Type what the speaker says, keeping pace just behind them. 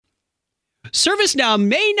ServiceNow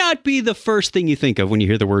may not be the first thing you think of when you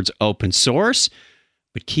hear the words open source,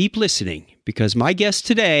 but keep listening because my guest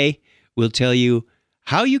today will tell you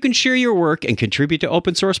how you can share your work and contribute to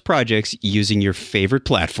open source projects using your favorite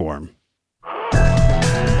platform.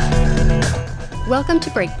 Welcome to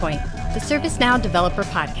Breakpoint, the ServiceNow Developer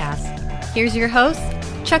Podcast. Here's your host,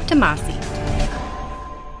 Chuck Tomasi.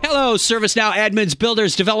 Hello, ServiceNow admins,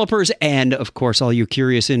 builders, developers, and of course, all you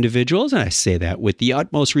curious individuals. And I say that with the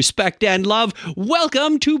utmost respect and love.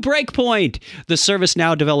 Welcome to Breakpoint, the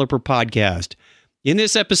ServiceNow Developer Podcast. In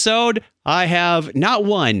this episode, I have not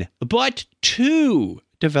one, but two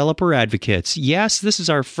developer advocates. Yes, this is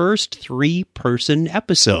our first three-person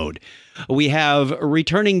episode. We have a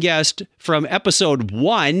returning guest from episode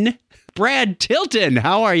 1, Brad Tilton.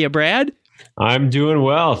 How are you, Brad? I'm doing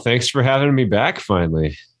well. Thanks for having me back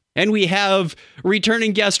finally. And we have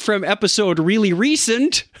returning guest from episode really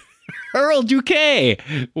recent, Earl Duque.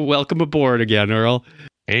 Welcome aboard again, Earl.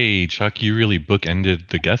 Hey, Chuck, you really bookended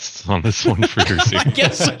the guests on this one for your series. I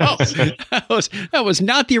guess so. That was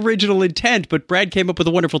not the original intent, but Brad came up with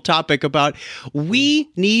a wonderful topic about we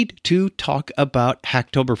need to talk about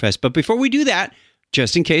Hacktoberfest. But before we do that,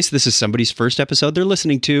 just in case this is somebody's first episode they're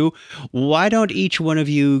listening to, why don't each one of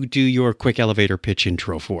you do your quick elevator pitch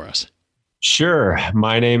intro for us? Sure.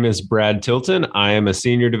 My name is Brad Tilton. I am a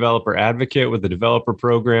senior developer advocate with the developer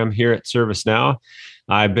program here at ServiceNow.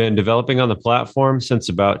 I've been developing on the platform since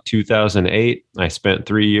about 2008. I spent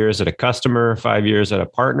 3 years at a customer, 5 years at a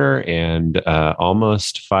partner, and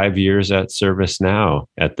almost 5 years at ServiceNow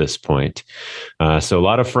at this point. So a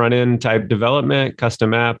lot of front-end type development,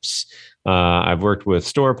 custom apps. I've worked with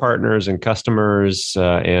store partners and customers,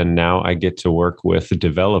 and now I get to work with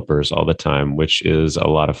developers all the time, which is a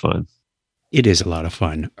lot of fun. It is a lot of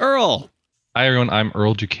fun. Earl. Hi, everyone. I'm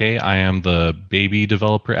Earl Duque. I am the baby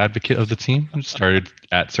developer advocate of the team. I started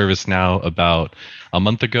at ServiceNow about a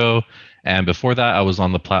month ago. And before that, I was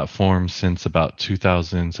on the platform since about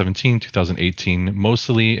 2017, 2018,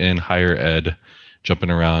 mostly in higher ed,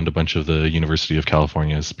 jumping around a bunch of the University of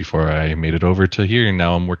Californias before I made it over to here. And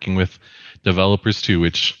now I'm working with developers too,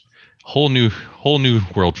 which whole new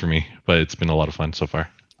world for me, but it's been a lot of fun so far.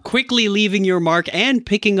 Quickly leaving your mark and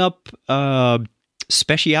picking up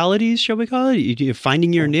specialities, shall we call it?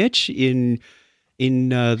 Finding your niche in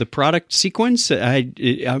the product sequence.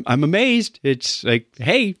 I'm amazed. It's like,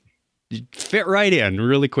 hey, fit right in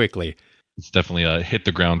really quickly. It's definitely a hit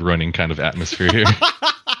the ground running kind of atmosphere here.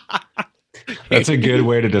 That's a good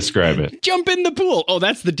way to describe it. Jump in the pool. Oh,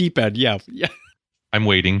 that's the deep end. Yeah. I'm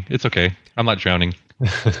waiting. It's okay. I'm not drowning.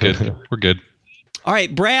 It's good. We're good. All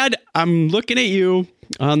right, Brad, I'm looking at you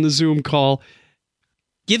on the Zoom call.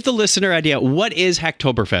 Give the listener an idea. What is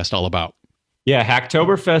Hacktoberfest all about? Yeah,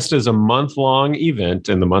 Hacktoberfest is a month-long event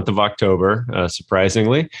in the month of October,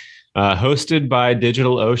 surprisingly, hosted by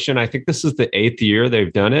DigitalOcean. I think this is the 8th year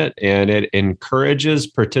they've done it, and it encourages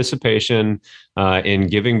participation in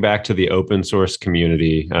giving back to the open source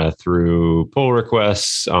community through pull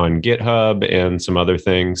requests on GitHub and some other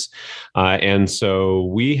things. And so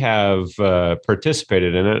we have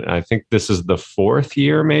participated in it. I think this is the 4th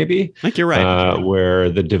year, maybe. I think you're right. Where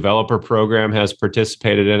the developer program has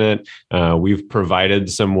participated in it. We've provided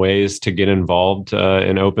some ways to get involved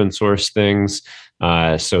in open source things.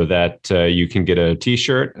 So that you can get a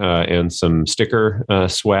t-shirt and some sticker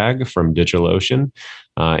swag from DigitalOcean,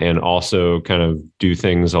 and also kind of do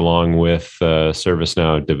things along with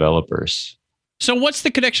ServiceNow developers. So what's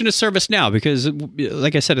the connection to ServiceNow? Because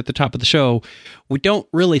like I said at the top of the show, we don't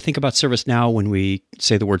really think about ServiceNow when we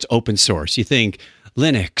say the words open source. You think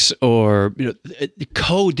Linux or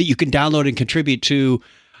code that you can download and contribute to,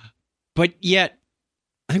 but yet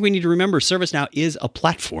I think we need to remember ServiceNow is a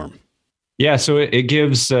platform. Yeah, so it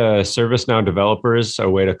gives ServiceNow developers a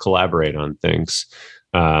way to collaborate on things.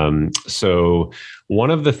 So one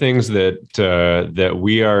of the things that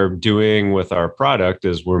we are doing with our product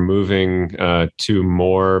is we're moving to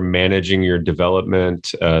more managing your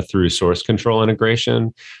development through source control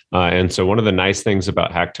integration. And so one of the nice things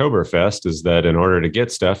about Hacktoberfest is that in order to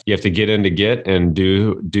get stuff, you have to get into Git and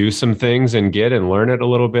do some things in Git and learn it a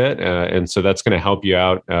little bit. And so that's going to help you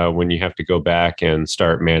out when you have to go back and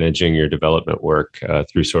start managing your development work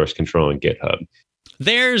through source control in GitHub.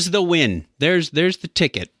 There's the win. There's the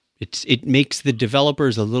ticket. It makes the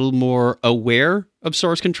developers a little more aware of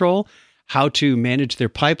source control, how to manage their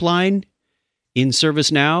pipeline in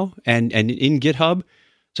ServiceNow and in GitHub.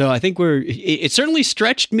 So I think it certainly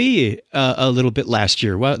stretched me a little bit last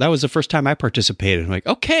year. Well, that was the first time I participated. I'm like,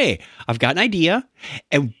 okay, I've got an idea,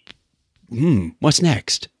 and what's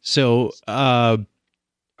next? So,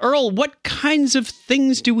 Earl, what kinds of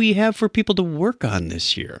things do we have for people to work on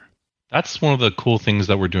this year? That's one of the cool things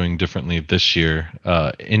that we're doing differently this year.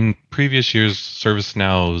 In previous years,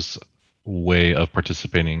 ServiceNow's way of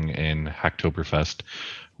participating in Hacktoberfest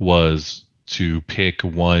was to pick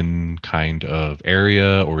one kind of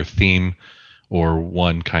area or theme or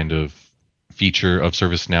one kind of feature of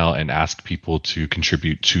ServiceNow and ask people to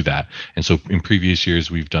contribute to that. And so in previous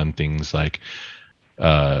years, we've done things like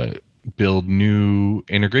build new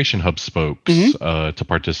integration hub spokes to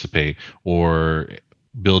participate, or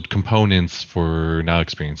build components for Now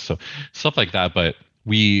Experience. So stuff like that. But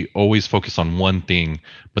we always focus on one thing.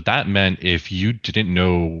 But that meant if you didn't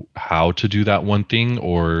know how to do that one thing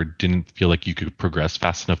or didn't feel like you could progress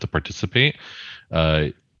fast enough to participate,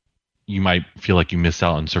 you might feel like you miss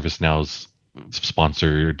out on ServiceNow's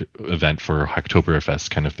sponsored event for Hacktoberfest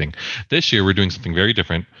kind of thing. This year, we're doing something very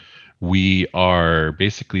different. We are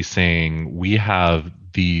basically saying we have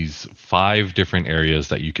these 5 different areas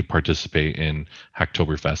that you could participate in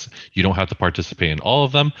Hacktoberfest. You don't have to participate in all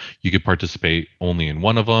of them. You could participate only in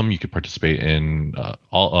one of them. You could participate in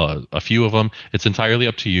a few of them. It's entirely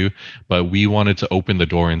up to you. But we wanted to open the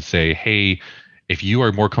door and say, hey, if you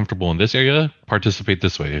are more comfortable in this area, participate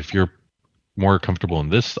this way. If you're more comfortable in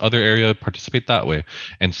this other area, participate that way.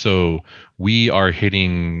 And so we are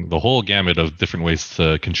hitting the whole gamut of different ways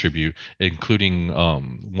to contribute, including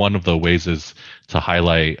one of the ways is to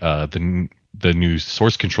highlight the new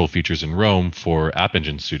source control features in Rome for App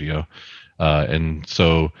Engine Studio. And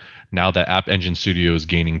so now that App Engine Studio is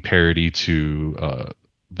gaining parity to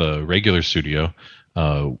the regular Studio,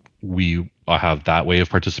 we have that way of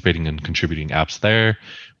participating and contributing apps there.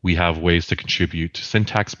 We have ways to contribute to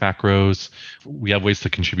syntax macros. We have ways to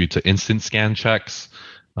contribute to instant scan checks.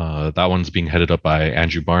 That one's being headed up by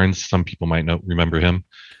Andrew Barnes. Some people might remember him.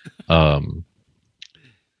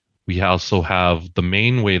 We also have the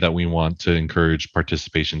main way that we want to encourage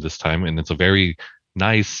participation this time, and it's a very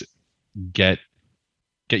nice get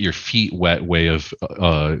your feet wet way of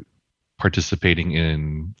participating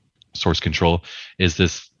in source control, is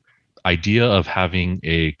this idea of having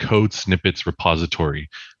a code snippets repository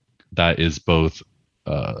that is both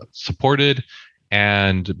supported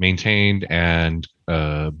and maintained and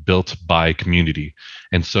built by community.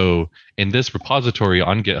 And so in this repository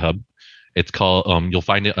on GitHub, it's called, you'll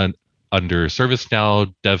find it under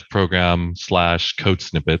ServiceNow dev program /code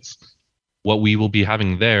snippets. What we will be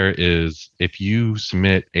having there is if you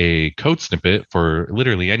submit a code snippet for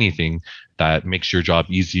literally anything that makes your job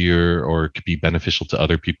easier or could be beneficial to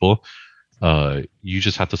other people, you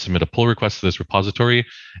just have to submit a pull request to this repository,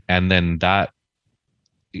 and then that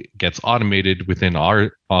gets automated within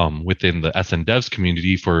our within the SN Devs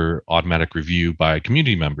community for automatic review by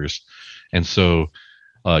community members. And so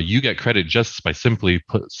you get credit just by simply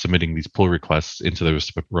submitting these pull requests into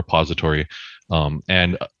the repository.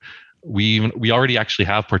 And we already actually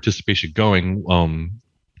have participation going.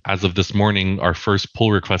 As of this morning, our first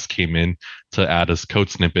pull request came in to add a code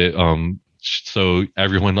snippet. So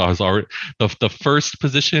everyone was already the first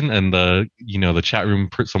position, and the chat room,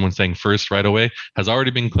 someone saying first right away, has already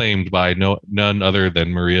been claimed by none other than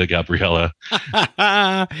Maria Gabriela.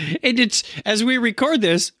 And it's, as we record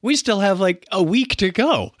this, we still have like a week to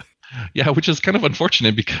go. Yeah, which is kind of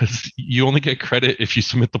unfortunate because you only get credit if you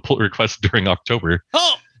submit the pull request during October.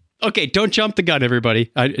 Oh, okay. Don't jump the gun,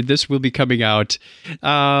 everybody. This will be coming out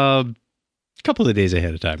a couple of days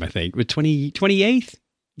ahead of time, I think, with 28th.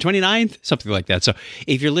 29th, something like that. So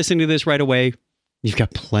if you're listening to this right away, you've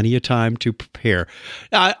got plenty of time to prepare.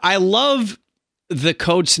 I love the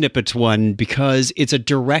code snippets one because it's a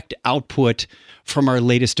direct output from our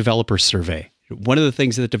latest developer survey. One of the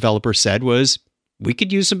things that the developer said was we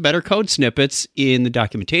could use some better code snippets in the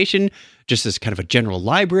documentation, just as kind of a general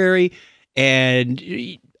library. And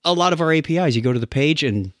a lot of our APIs, you go to the page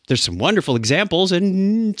and there's some wonderful examples,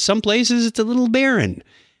 and some places it's a little barren.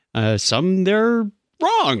 Some they're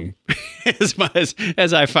wrong,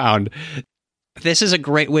 as I found. This is a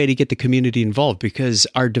great way to get the community involved because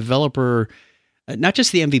our developer, not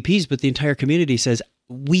just the MVPs, but the entire community says,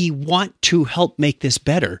 we want to help make this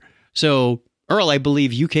better. So, Earl, I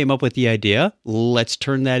believe you came up with the idea. Let's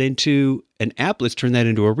turn that into an app. Let's turn that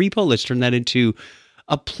into a repo. Let's turn that into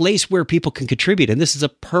a place where people can contribute. And this is a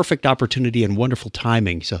perfect opportunity and wonderful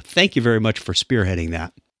timing. So thank you very much for spearheading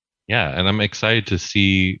that. Yeah, and I'm excited to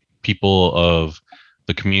see people of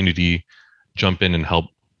the community jump in and help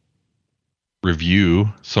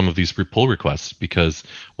review some of these pull requests, because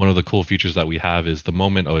one of the cool features that we have is the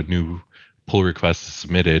moment a new pull request is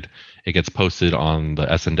submitted, it gets posted on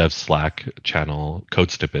the SN Dev Slack channel code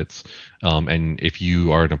snippets. And if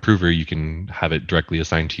you are an approver, you can have it directly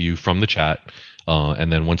assigned to you from the chat.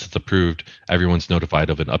 And then once it's approved, everyone's notified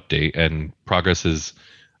of an update, and progress is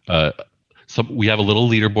So we have a little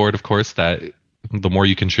leaderboard, of course, that the more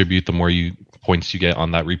you contribute, the more points you get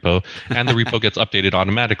on that repo, and the repo gets updated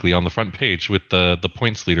automatically on the front page with the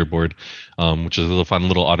points leaderboard, which is a fun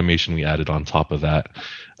little automation we added on top of that.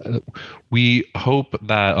 We hope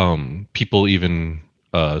that people even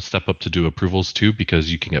step up to do approvals too,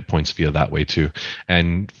 because you can get points via that way too.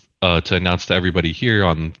 And to announce to everybody here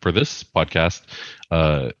for this podcast,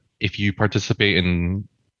 if you participate in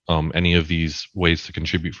any of these ways to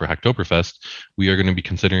contribute for Hacktoberfest, we are going to be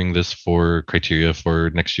considering this for criteria for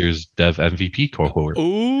next year's Dev MVP cohort.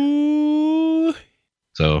 Ooh.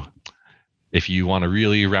 So if you want to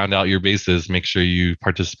really round out your bases, make sure you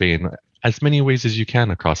participate in as many ways as you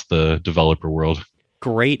can across the developer world.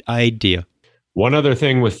 Great idea. One other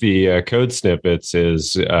thing with the code snippets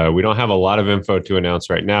is we don't have a lot of info to announce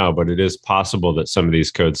right now, but it is possible that some of these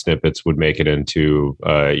code snippets would make it into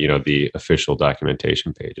the official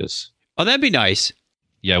documentation pages. Oh, that'd be nice.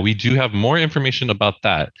 Yeah, we do have more information about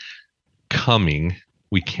that coming.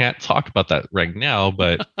 We can't talk about that right now,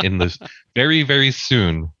 but in the very, very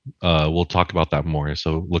soon, we'll talk about that more.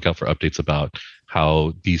 So look out for updates about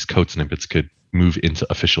how these code snippets could move into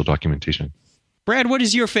official documentation. Brad, what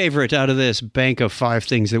is your favorite out of this bank of 5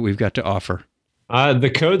 things that we've got to offer?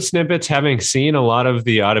 The code snippets, having seen a lot of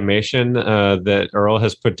the automation that Earl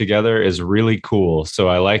has put together, is really cool. So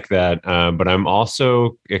I like that. But I'm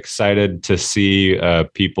also excited to see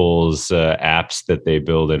people's apps that they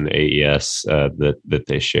build in AES that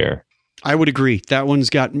they share. I would agree. That one's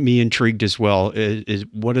got me intrigued as well. Is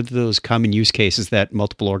what are those common use cases that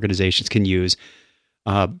multiple organizations can use?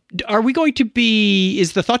 Are we going to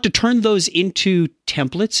is the thought to turn those into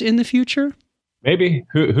templates in the future? Maybe.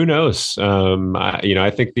 Who knows? I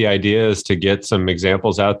think the idea is to get some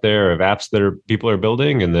examples out there of apps that people are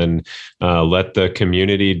building, and then let the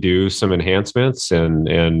community do some enhancements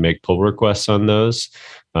and make pull requests on those.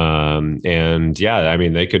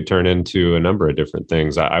 They could turn into a number of different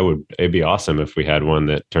things. It'd be awesome if we had one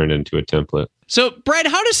that turned into a template. So, Brad,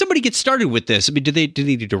 how does somebody get started with this? I mean, do they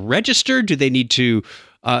need to register? Do they need to?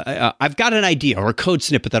 I've got an idea or a code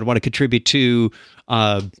snippet that I want to contribute to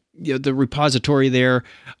the repository there.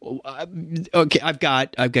 Okay, I've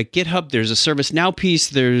got GitHub. There's a ServiceNow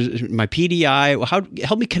piece. There's my PDI.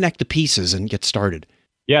 Help me connect the pieces and get started.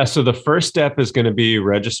 Yeah, so the first step is going to be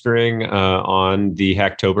registering on the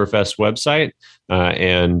Hacktoberfest website,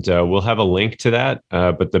 and we'll have a link to that.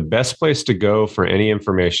 But the best place to go for any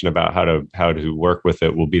information about how to work with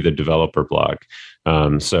it will be the developer blog.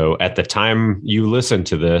 So at the time you listen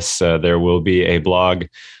to this, there will be a blog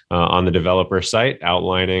on the developer site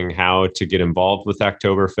outlining how to get involved with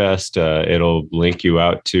Hacktoberfest. It'll link you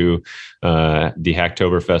out to the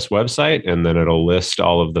Hacktoberfest website, and then it'll list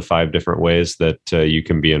all of the 5 different ways that you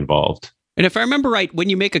can be involved. And if I remember right, when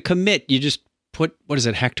you make a commit, you just put, what is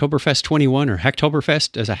it, Hacktoberfest 21 or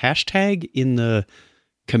Hacktoberfest as a hashtag in the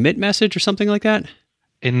commit message or something like that?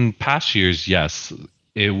 In past years, yes.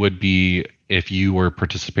 It would be if you were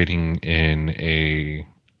participating in a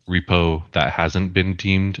repo that hasn't been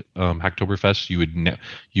deemed Hacktoberfest, you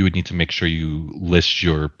would need to make sure you list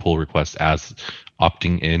your pull request as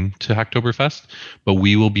opting in to Hacktoberfest. But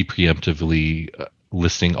we will be preemptively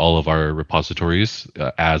listing all of our repositories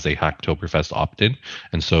as a Hacktoberfest opt-in,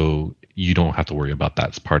 and so you don't have to worry about that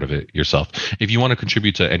as part of it yourself. If you want to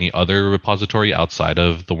contribute to any other repository outside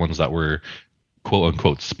of the ones that we're quote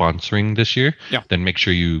unquote sponsoring this year, then make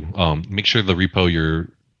sure the repo you're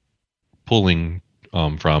pulling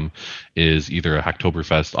from is either a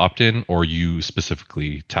Hacktoberfest opt-in or you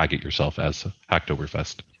specifically tag it yourself as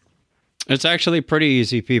Hacktoberfest. It's actually pretty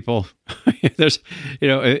easy, people. There's,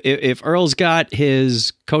 if Earl's got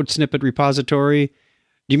his code snippet repository,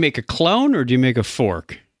 do you make a clone or do you make a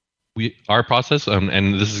fork? Our process,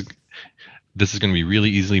 and this is going to be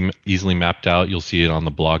really easily mapped out. You'll see it on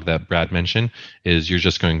the blog that Brad mentioned. Is you're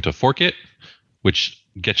just going to fork it, which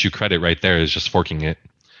gets you credit right there. Is just forking it,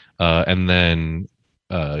 and then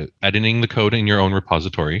editing the code in your own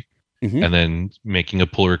repository, and then making a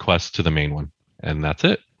pull request to the main one, and that's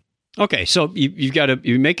it. Okay, so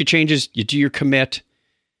you make your changes, you do your commit,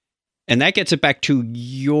 and that gets it back to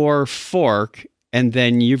your fork, and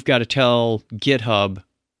then you've got to tell GitHub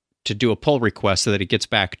to do a pull request so that it gets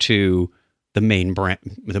back to the main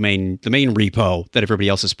repo that everybody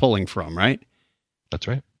else is pulling from, right? That's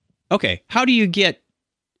right. Okay, how do you get?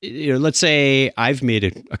 Let's say I've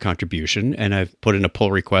made a contribution and I've put in a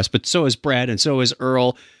pull request, but so has Brad and so has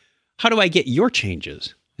Earl. How do I get your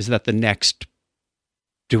changes? Is that the next?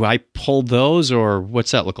 Do I pull those, or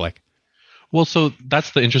what's that look like? Well, so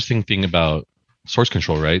that's the interesting thing about source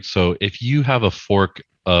control, right? So if you have a fork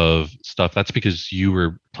of stuff, that's because you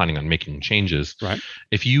were planning on making changes. Right.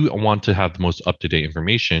 If you want to have the most up-to-date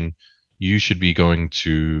information, you should be going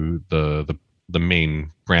to the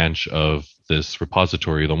main branch of this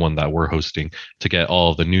repository, the one that we're hosting, to get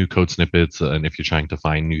all of the new code snippets. And if you're trying to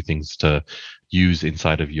find new things to use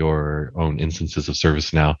inside of your own instances of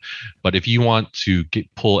ServiceNow. But if you want to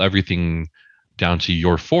pull everything down to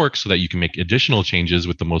your fork so that you can make additional changes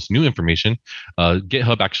with the most new information,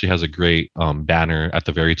 GitHub actually has a great banner at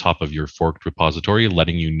the very top of your forked repository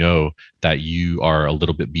letting you know that you are a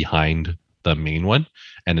little bit behind the main one.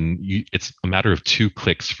 And then it's a matter of 2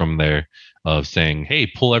 clicks from there of saying, hey,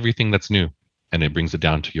 pull everything that's new. And it brings it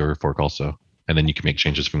down to your fork also. And then you can make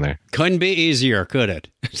changes from there. Couldn't be easier, could it?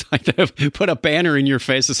 It's like to put a banner in your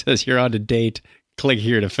face that says you're out of date. Click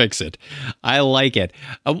here to fix it. I like it.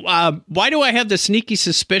 Why do I have the sneaky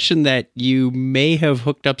suspicion that you may have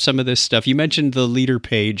hooked up some of this stuff? You mentioned the leader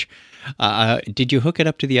page. Did you hook it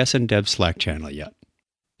up to the SNDev Slack channel yet?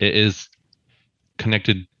 It is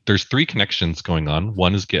connected. There's 3 connections going on.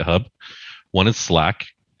 One is GitHub, one is Slack,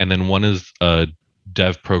 and then one is a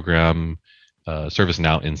dev program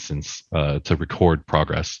ServiceNow instance to record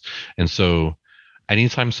progress. And so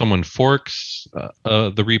anytime someone forks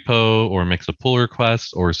the repo or makes a pull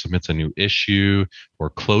request or submits a new issue or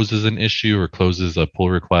closes an issue or closes a pull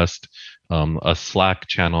request, a Slack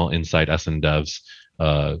channel inside SNDevs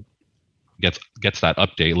gets that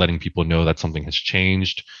update letting people know that something has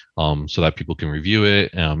changed, so that people can review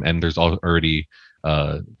it. And there's already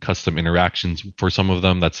custom interactions for some of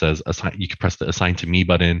them that says you can press the assign to me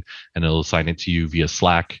button and it'll assign it to you via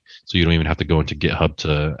Slack, so you don't even have to go into GitHub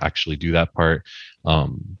to actually do that part.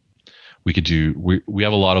 We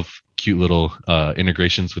have a lot of cute little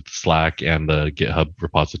integrations with Slack and the GitHub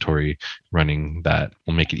repository running that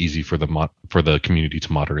will make it easy for the community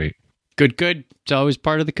to moderate. Good. It's always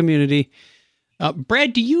part of the community.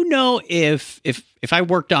 Brad, do you know if I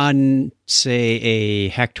worked on, say, a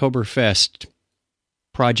Hacktoberfest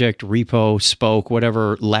project, repo, spoke,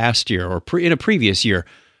 whatever, last year or in a previous year,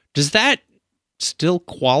 does that still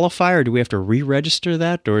qualify, or do we have to re-register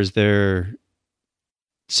that, or is there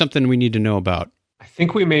something we need to know about? I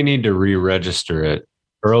think we may need to re-register it.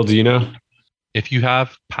 Earl, do you know? If you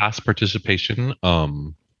have past participation,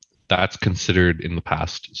 that's considered in the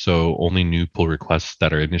past. So only new pull requests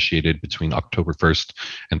that are initiated between October 1st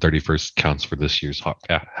and 31st counts for this year's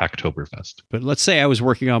Hacktoberfest. But let's say I was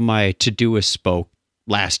working on my Todoist spoke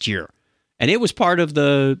last year, and it was part of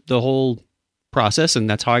the whole process, and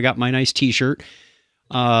that's how I got my nice t-shirt.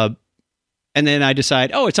 And then I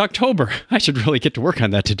decide, it's October. I should really get to work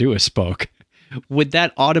on that Todoist spoke. Would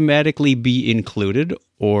that automatically be included,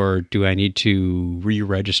 or do I need to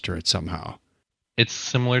re-register it somehow? It's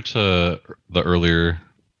similar to the earlier,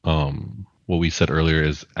 what we said earlier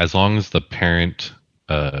is as long as the parent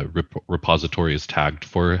repository is tagged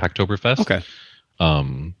for Hacktoberfest, okay.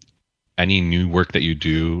 Any new work that you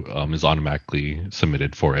do is automatically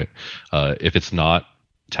submitted for it. If it's not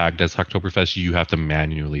tagged as Hacktoberfest, you have to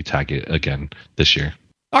manually tag it again this year.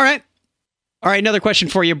 All right. Another question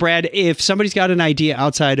for you, Brad. If somebody's got an idea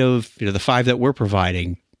outside of the 5 that we're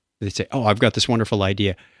providing, they say, I've got this wonderful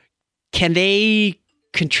idea. Can they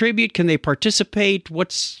contribute? Can they participate?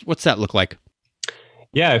 What's that look like?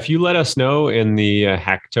 Yeah, if you let us know in the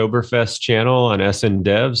Hacktoberfest channel on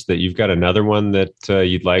SNDevs that you've got another one that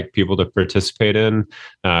you'd like people to participate in,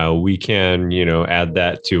 we can, add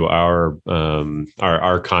that to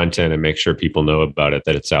our content and make sure people know about it,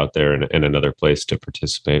 that it's out there in another place to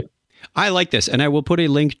participate. I like this, and I will put a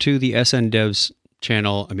link to the SNDevs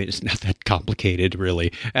channel. I mean, it's not that complicated,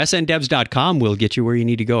 really. SNDevs.com will get you where you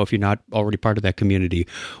need to go if you're not already part of that community.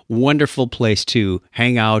 Wonderful place to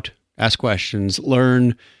hang out, ask questions,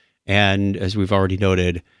 learn, and as we've already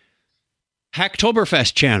noted,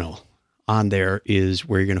 Hacktoberfest channel on there is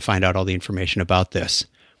where you're going to find out all the information about this.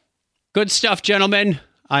 Good stuff, gentlemen.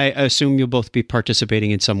 I assume you'll both be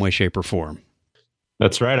participating in some way, shape, or form.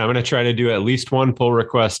 That's right. I'm going to try to do at least one pull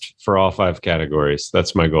request for all 5 categories.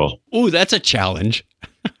 That's my goal. Ooh, that's a challenge.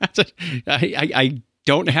 I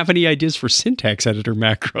don't have any ideas for syntax editor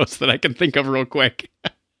macros that I can think of real quick.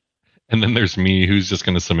 And then there's me, who's just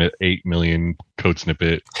going to submit 8 million code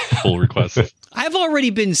snippet pull requests. I've already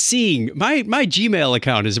been seeing my Gmail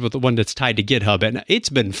account is with the one that's tied to GitHub, and it's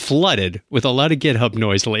been flooded with a lot of GitHub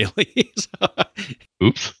noise lately.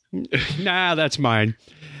 Oops. Nah, that's mine.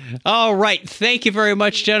 All right. Thank you very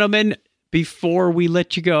much, gentlemen. Before we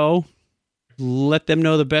let you go, let them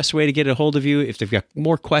know the best way to get a hold of you if they've got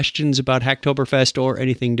more questions about Hacktoberfest or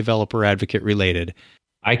anything developer advocate related.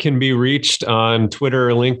 I can be reached on Twitter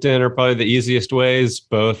or LinkedIn are probably the easiest ways,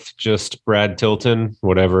 both just Brad Tilton,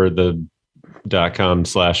 whatever the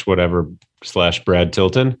facebook.com/whatever/Brad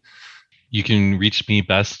Tilton. You can reach me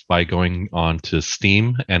best by going on to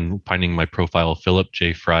Steam and finding my profile, Philip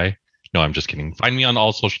J. Fry. No, I'm just kidding. Find me on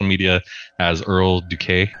all social media as Earl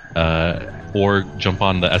Duque, or jump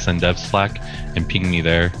on the SN Dev Slack and ping me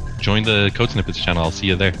there. Join the Code Snippets channel. I'll see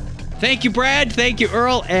you there. Thank you, Brad. Thank you,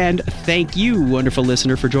 Earl. And thank you, wonderful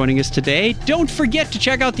listener, for joining us today. Don't forget to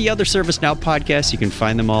check out the other ServiceNow podcasts. You can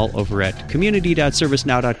find them all over at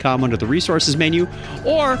community.servicenow.com under the resources menu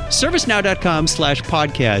or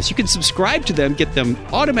servicenow.com/podcast. You can subscribe to them, get them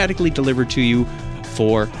automatically delivered to you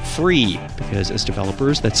for free, because as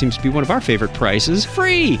developers, that seems to be one of our favorite prices,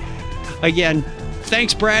 free. Again,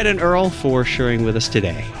 thanks, Brad and Earl, for sharing with us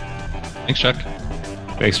today. Thanks, Chuck.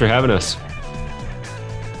 Thanks for having us.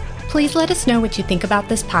 Please let us know what you think about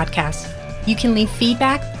this podcast. You can leave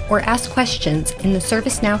feedback or ask questions in the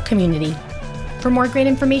ServiceNow community. For more great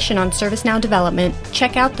information on ServiceNow development,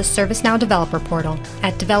 check out the ServiceNow Developer Portal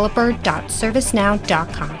at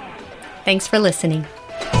developer.servicenow.com. Thanks for listening.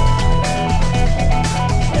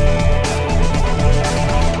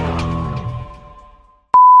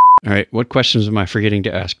 All right, what questions am I forgetting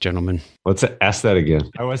to ask, gentlemen? Let's ask that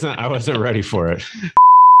again. I wasn't ready for it.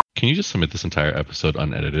 Can you just submit this entire episode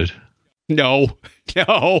unedited? No.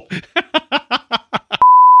 All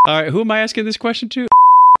right, who am I asking this question to?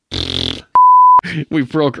 We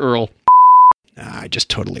broke Earl. I just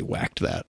totally whacked that.